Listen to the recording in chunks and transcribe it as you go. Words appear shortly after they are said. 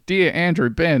Dear Andrew,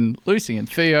 Ben, Lucy and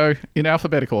Theo, in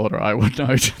alphabetical order, I would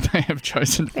note, they have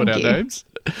chosen to put our names.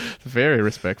 Very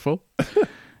respectful.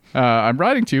 I'm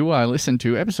writing to you while I listened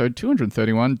to episode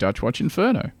 231, Dutch Watch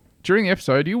Inferno. During the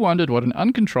episode, you wondered what an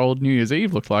uncontrolled New Year's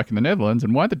Eve looked like in the Netherlands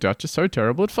and why the Dutch are so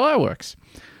terrible at fireworks.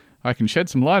 I can shed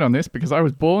some light on this because I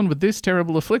was born with this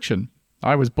terrible affliction.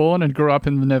 I was born and grew up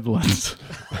in the Netherlands.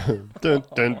 Dun,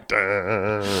 dun,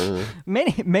 dun.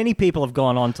 Many people have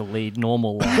gone on to lead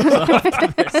normal lives after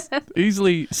this.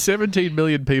 Easily 17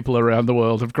 million people around the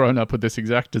world have grown up with this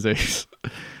exact disease.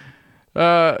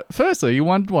 Firstly, you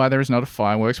wondered why there is not a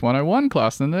Fireworks 101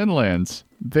 class in the Netherlands.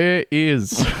 There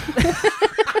is.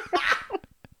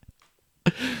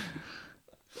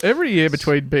 Every year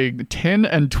between being 10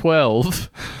 and 12...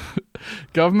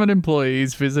 government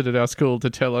employees visited our school to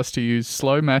tell us to use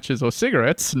slow matches or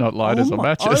cigarettes, not lighters or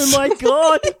matches. Oh my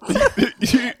God!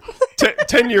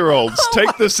 10-year-olds,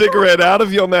 take the cigarette out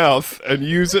of your mouth and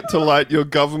use it to light your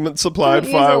government-supplied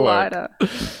Use firework. a lighter.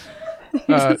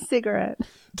 Use a cigarette.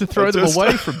 To throw them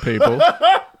away from people.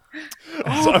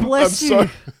 Bless you.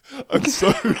 I'm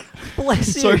so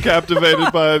Bless you. so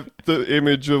captivated by the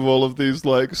image of all of these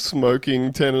like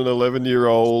smoking 10 and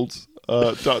 11-year-old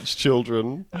Dutch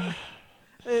children.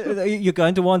 You're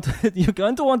going to want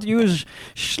to use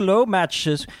slow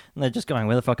matches, and they're just going,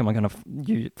 where the fuck am I going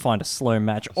to find a slow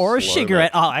match or a Slow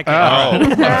cigarette? match.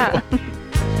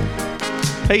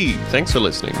 Hey, thanks for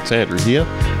listening. It's Andrew here.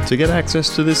 To get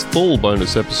access to this full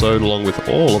bonus episode along with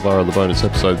all of our other bonus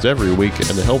episodes every week and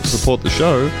to help support the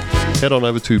show, head on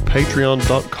over to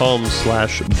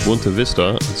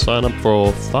patreon.com/BuntaVista and sign up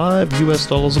for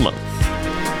 $5 a month.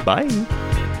 Bye.